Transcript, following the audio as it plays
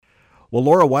Well,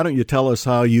 Laura, why don't you tell us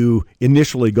how you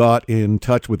initially got in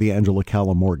touch with the Angela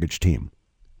Calla mortgage team?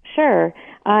 Sure.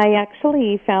 I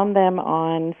actually found them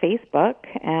on Facebook,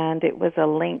 and it was a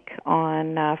link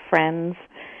on a friend's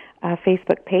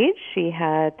Facebook page. She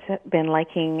had been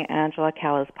liking Angela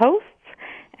Calla's posts,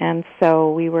 and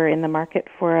so we were in the market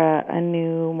for a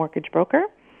new mortgage broker,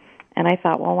 and I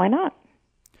thought, well, why not?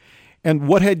 And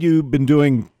what had you been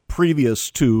doing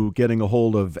previous to getting a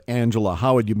hold of Angela?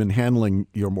 How had you been handling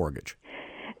your mortgage?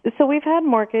 So we've had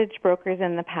mortgage brokers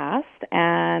in the past,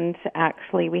 and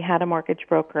actually we had a mortgage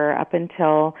broker up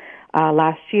until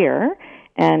last year,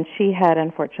 and she had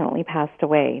unfortunately passed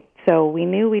away. So we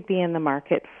knew we'd be in the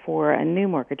market for a new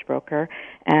mortgage broker,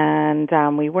 and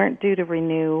we weren't due to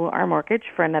renew our mortgage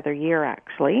for another year,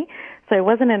 actually. So I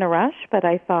wasn't in a rush, but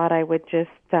I thought I would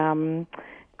just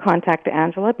contact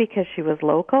Angela because she was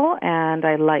local, and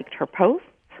I liked her posts,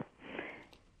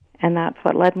 and that's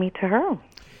what led me to her.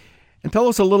 And tell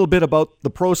us a little bit about the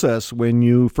process when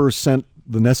you first sent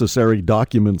the necessary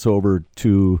documents over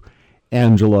to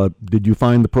Angela. Did you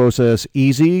find the process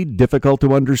easy, difficult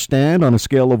to understand on a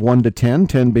scale of 1 to 10,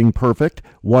 10 being perfect,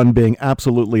 1 being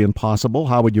absolutely impossible?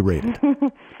 How would you rate it?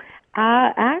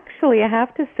 Actually, I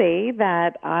have to say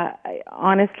that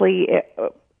honestly,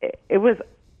 it was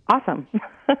awesome.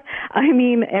 I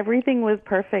mean, everything was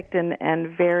perfect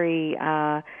and very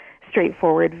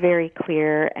straightforward, very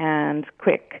clear, and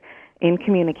quick in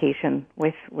communication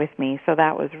with me. So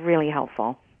that was really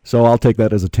helpful. So I'll take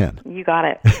that as a 10. You got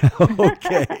it.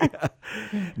 Okay.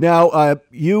 Now,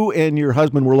 you and your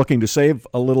husband were looking to save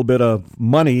a little bit of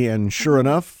money, and sure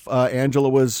enough, Angela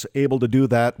was able to do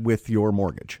that with your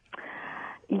mortgage.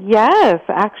 Yes.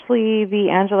 Actually,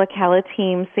 the Angela Calla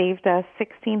team saved us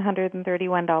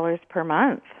 $1,631 per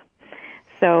month.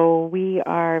 So we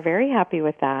are very happy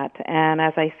with that. And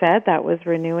as I said, that was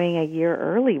renewing a year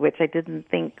early, which I didn't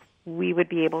think we would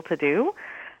be able to do.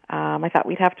 I thought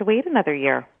we'd have to wait another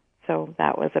year. So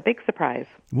that was a big surprise.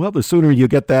 Well, the sooner you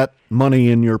get that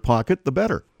money in your pocket, the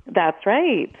better. That's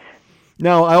right.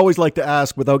 Now, I always like to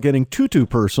ask, without getting too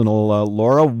personal,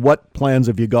 Laura, what plans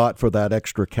have you got for that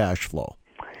extra cash flow?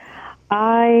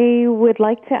 I would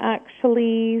like to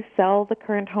actually sell the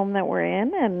current home that we're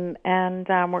in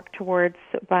and work towards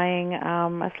buying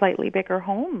a slightly bigger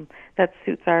home that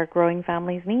suits our growing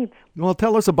family's needs. Well,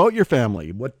 tell us about your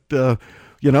family. What's the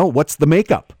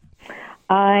makeup?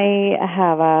 I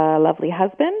have a lovely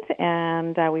husband,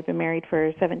 and we've been married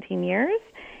for 17 years,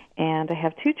 and I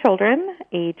have 2 children,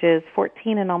 ages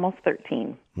 14 and almost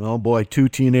 13. Oh, boy, 2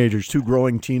 teenagers, 2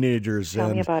 growing teenagers. Tell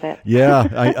me about it. Yeah,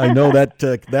 I know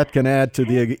that can add to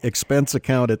the expense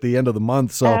account at the end of the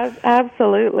month. So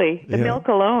absolutely. The milk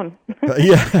alone.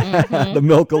 The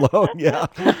milk alone, yeah.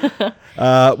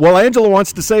 Well, Angela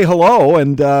wants to say hello,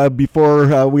 and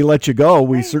before we let you go,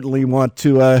 we certainly want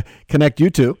to connect you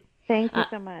two. Thank you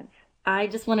so much. I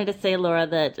just wanted to say, Laura,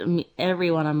 that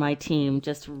everyone on my team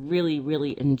just really,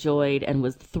 really enjoyed and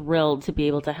was thrilled to be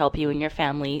able to help you and your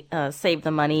family save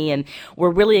the money. And we're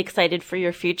really excited for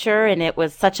your future. And it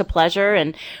was such a pleasure.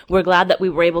 And we're glad that we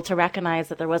were able to recognize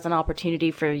that there was an opportunity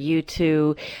for you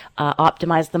to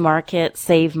optimize the market,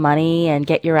 save money, and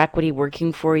get your equity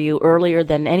working for you earlier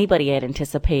than anybody had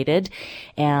anticipated.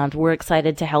 And we're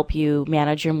excited to help you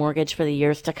manage your mortgage for the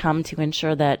years to come to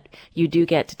ensure that you do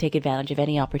get to take advantage of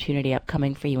any opportunity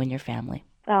upcoming for you and your family.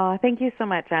 Oh, thank you so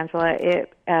much, Angela. It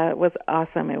was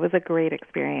awesome. It was a great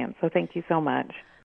experience. So thank you so much.